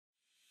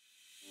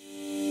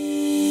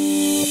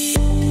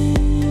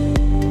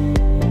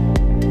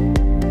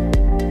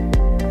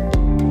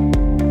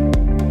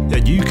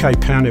UK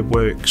Power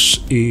Networks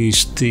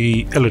is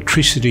the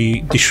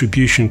electricity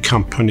distribution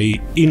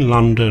company in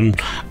London,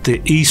 the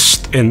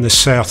east and the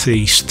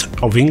southeast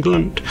of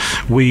England.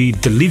 We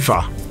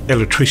deliver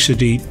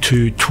electricity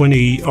to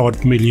 20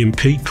 odd million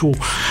people,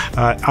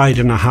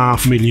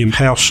 8.5 million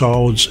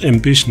households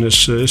and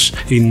businesses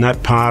in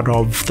that part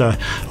of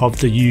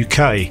the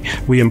UK.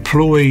 We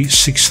employ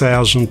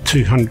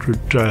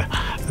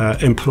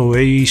 6,200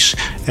 employees.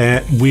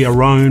 We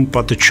are owned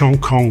by the Chong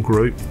Kong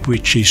Group,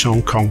 which is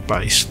Hong Kong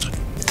based.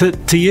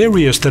 The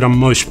areas that I'm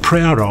most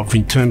proud of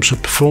in terms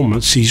of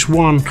performance is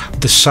one,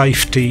 the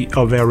safety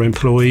of our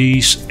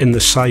employees and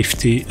the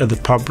safety of the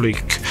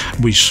public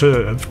we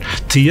serve.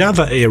 The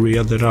other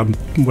area that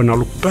when I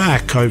look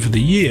back over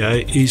the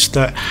year is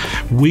that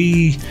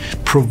we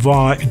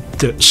provide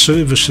the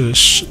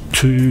services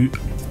to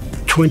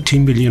 20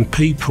 million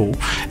people,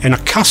 and a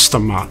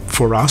customer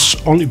for us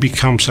only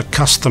becomes a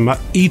customer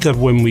either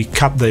when we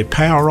cut their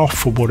power off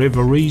for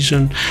whatever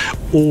reason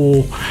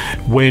or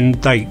when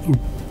they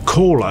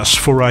call us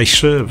for a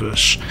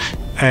service.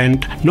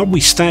 And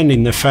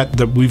notwithstanding the fact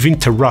that we've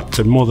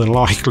interrupted more than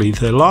likely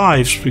their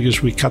lives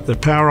because we cut their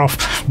power off,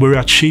 we're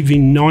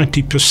achieving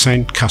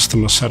 90%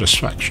 customer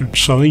satisfaction.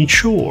 So in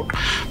short,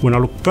 when I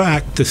look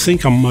back, the thing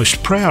I'm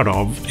most proud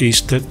of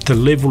is that the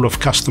level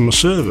of customer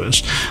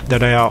service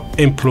that our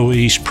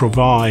employees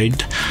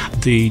provide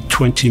the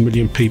 20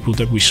 million people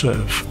that we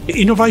serve.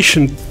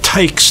 Innovation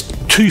takes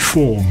two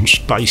forms,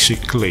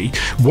 basically.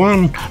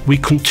 One, we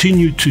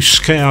continue to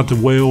scour the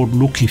world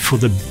looking for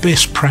the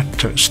best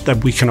practice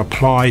that we can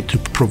apply to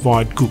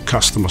provide good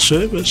customer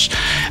service.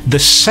 The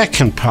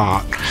second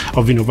part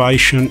of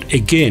innovation,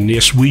 again,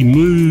 as we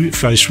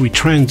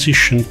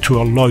transition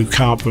to a low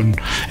carbon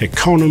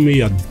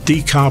economy, a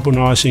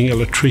decarbonising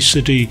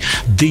electricity,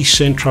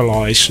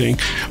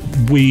 decentralising,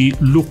 we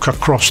look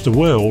across the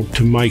world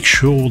to make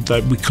sure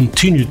that we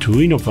continue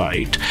to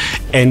innovate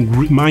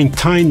and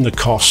maintain the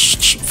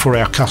costs for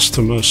our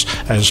customers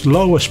as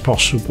low as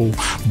possible,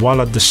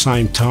 while at the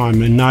same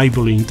time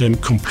enabling them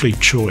complete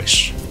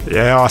choice.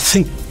 Yeah, I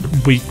think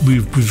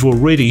we've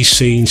already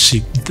seen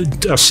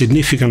a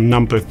significant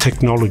number of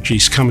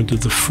technologies coming to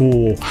the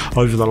fore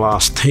over the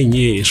last 10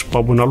 years.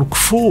 But when I look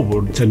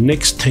forward, the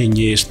next 10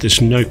 years,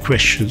 there's no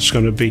question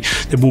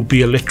there will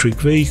be electric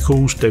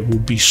vehicles, there will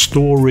be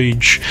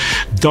storage.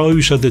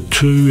 Those are the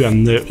two,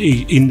 and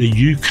in the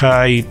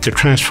UK, the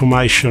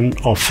transformation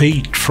of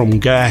heat from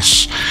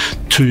gas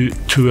to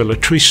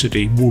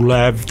electricity will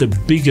have the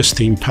biggest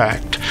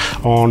impact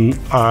on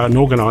an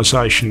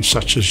organisation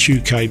such as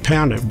UK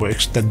Power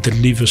Networks that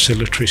delivers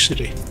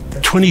electricity.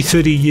 20,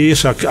 30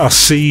 years, I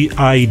see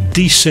a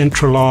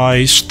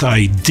decentralised,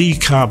 a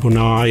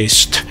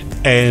decarbonised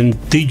and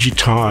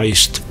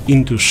digitised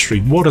industry.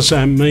 What does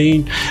that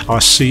mean? I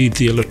see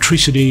the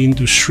electricity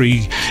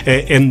industry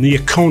and the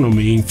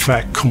economy, in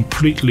fact,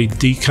 completely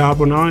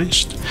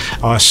decarbonised.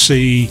 I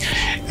see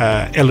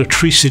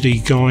electricity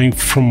going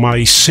from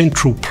a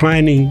central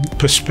planning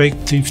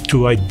perspective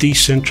to a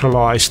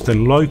decentralised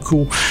and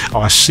local.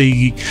 I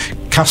see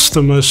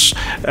customers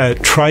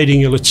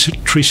trading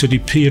electricity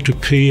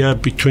peer-to-peer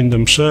between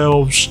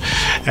themselves,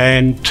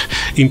 and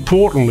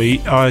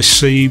importantly, I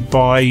see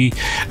by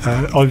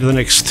over the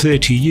next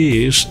 30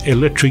 years,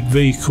 electric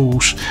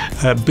vehicles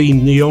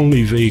being the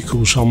only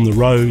vehicles on the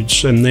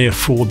roads, and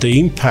therefore the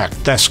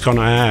impact that's going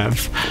to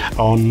have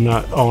on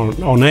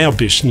our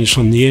business,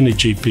 on the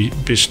energy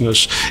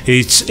business.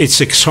 It's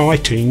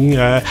exciting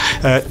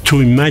to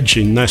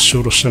imagine that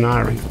sort of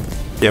scenario.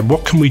 Yeah,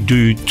 what can we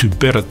do to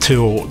better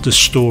tell the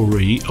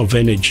story of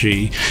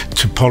energy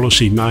to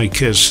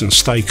policymakers and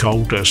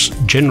stakeholders?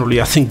 Generally,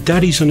 I think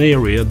that is an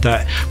area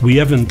that we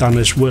haven't done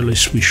as well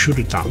as we should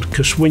have done,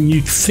 because when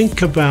you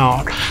think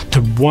about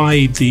the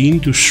way the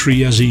industry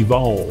has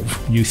evolved,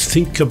 you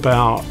think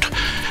about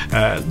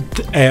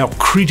how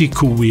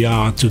critical we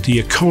are to the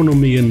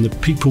economy and the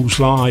people's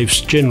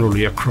lives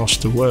generally across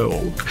the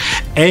world,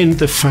 and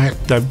the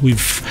fact that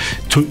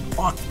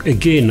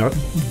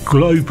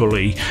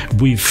globally,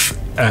 we've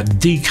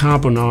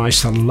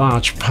decarbonised a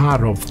large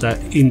part of that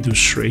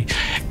industry,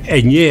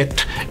 and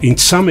yet in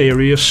some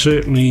areas,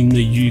 certainly in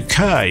the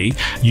UK,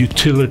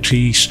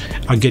 utilities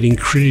are getting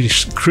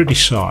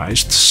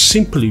criticised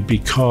simply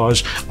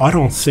because I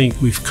don't think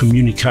we've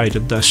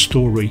communicated that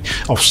story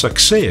of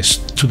success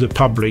to the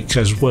public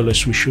as well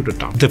as we should have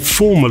done. The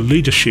form of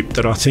leadership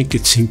that I think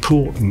it's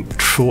important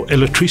for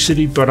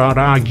electricity, but I'd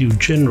argue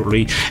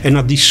generally, and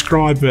I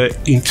describe it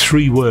in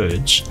 3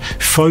 words: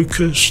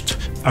 focused,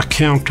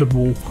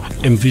 accountable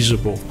and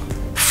visible.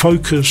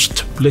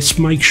 Focused, let's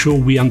make sure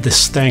we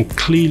understand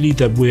clearly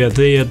that we are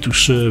there to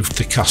serve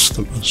the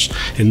customers,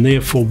 and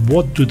therefore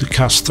what do the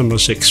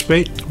customers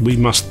expect? We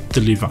must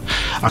deliver.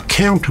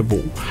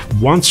 Accountable,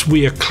 once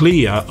we are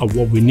clear of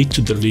what we need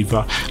to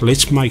deliver,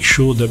 let's make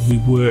sure that we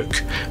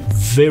work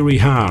very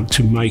hard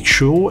to make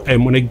sure,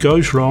 and when it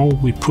goes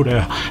wrong, we put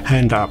our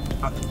hand up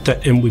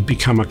and we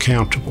become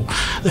accountable.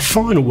 The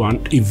final one,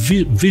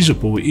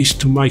 visible, is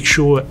to make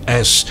sure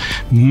as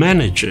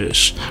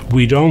managers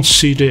we don't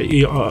sit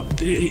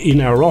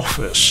in our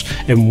office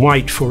and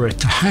wait for it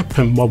to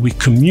happen while we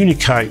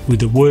communicate with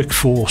the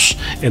workforce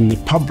and the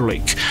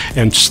public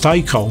and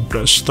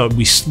stakeholders. So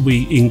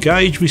we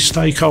engage with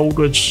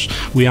stakeholders,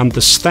 we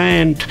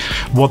understand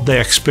what they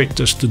expect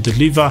us to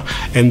deliver,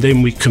 and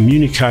then we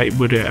communicate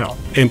with our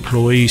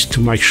employees to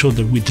make sure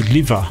that we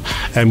deliver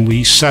and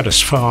we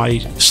satisfy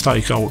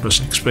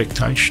stakeholders'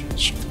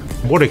 expectations.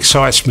 What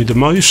excites me the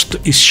most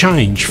is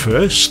change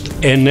first,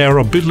 and our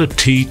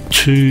ability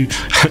to,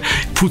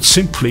 put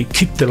simply,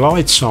 keep the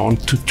lights on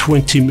to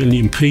 20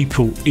 million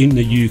people in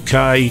the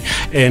UK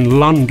and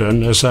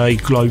London as a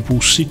global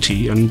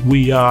city. And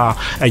we are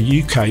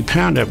a UK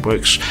Power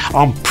Networks.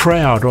 I'm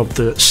proud of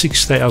the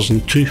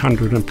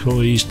 6,200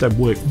 employees that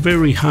work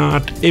very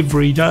hard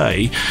every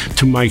day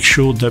to make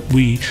sure that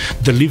we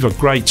deliver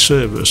great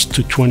service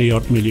to 20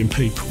 odd million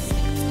people.